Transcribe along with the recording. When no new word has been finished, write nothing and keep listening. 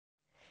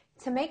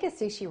To make a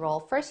sushi roll,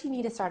 first you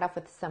need to start off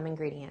with some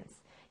ingredients.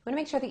 You want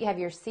to make sure that you have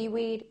your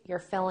seaweed, your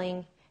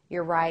filling,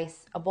 your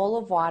rice, a bowl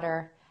of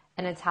water,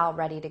 and a towel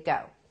ready to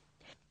go.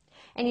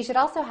 And you should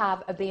also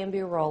have a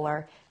bamboo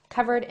roller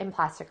covered in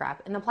plastic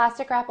wrap, and the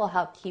plastic wrap will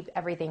help keep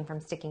everything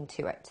from sticking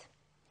to it.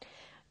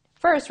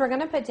 First, we're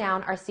going to put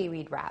down our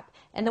seaweed wrap,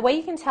 and the way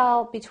you can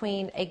tell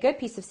between a good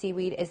piece of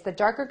seaweed is the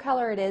darker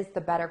color it is,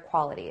 the better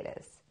quality it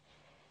is.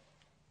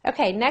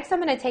 Okay, next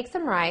I'm going to take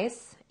some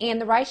rice, and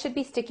the rice should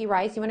be sticky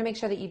rice. You want to make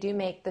sure that you do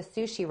make the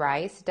sushi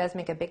rice. It does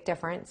make a big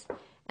difference.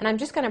 And I'm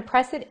just going to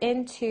press it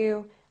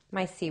into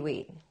my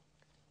seaweed.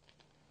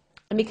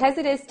 And because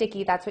it is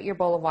sticky, that's what your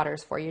bowl of water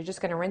is for. You're just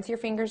going to rinse your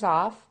fingers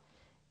off,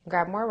 and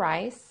grab more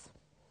rice,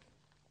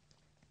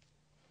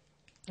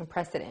 and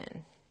press it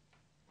in.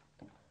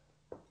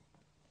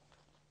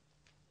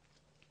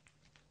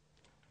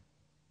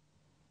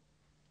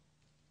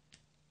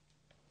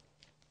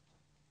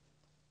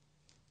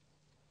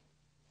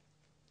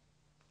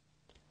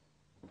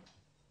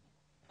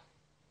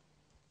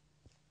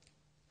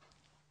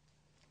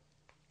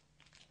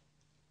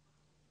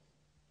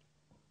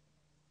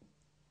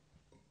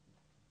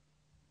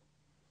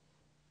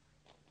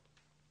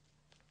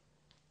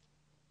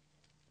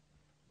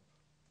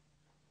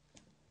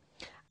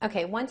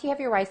 Okay, once you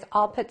have your rice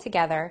all put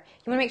together,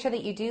 you want to make sure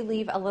that you do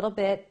leave a little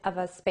bit of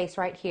a space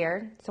right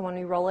here, so when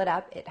we roll it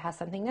up, it has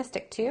something to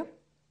stick to.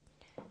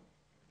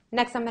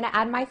 Next, I'm going to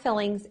add my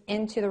fillings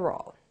into the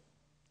roll.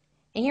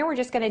 And here we're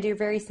just going to do a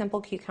very simple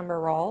cucumber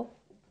roll.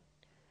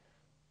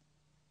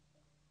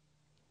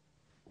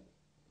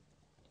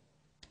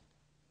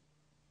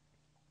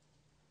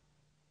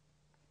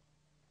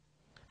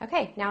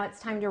 Okay, now it's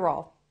time to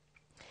roll.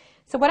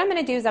 So what I'm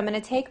going to do is I'm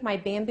going to take my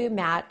bamboo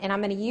mat and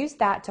I'm going to use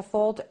that to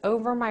fold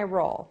over my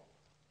roll.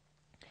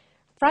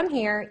 From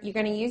here, you're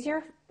going to use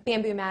your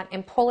bamboo mat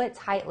and pull it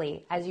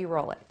tightly as you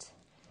roll it.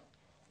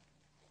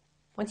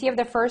 Once you have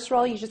the first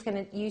roll, you're just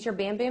going to use your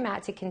bamboo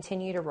mat to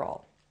continue to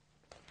roll.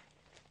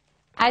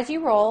 As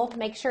you roll,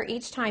 make sure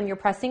each time you're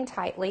pressing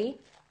tightly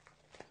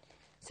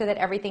so that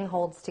everything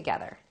holds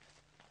together.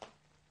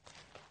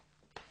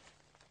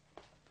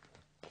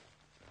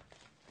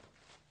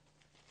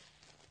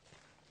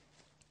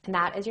 And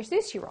that is your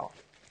sushi roll.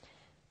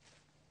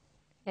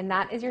 And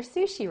that is your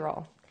sushi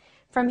roll.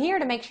 From here,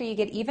 to make sure you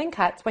get even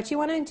cuts, what you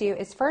want to do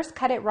is first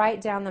cut it right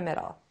down the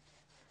middle.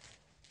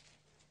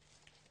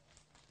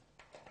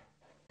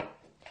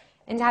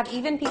 And to have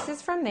even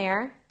pieces from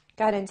there,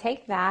 go ahead and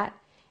take that,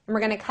 and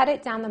we're going to cut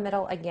it down the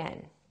middle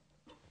again.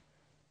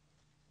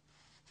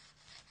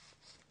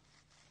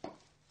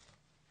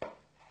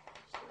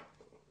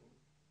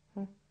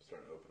 Starting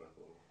to open up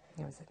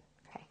a little.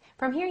 Okay.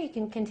 From here, you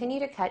can continue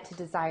to cut to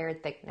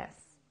desired thickness.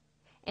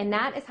 And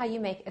that is how you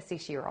make a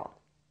sushi roll.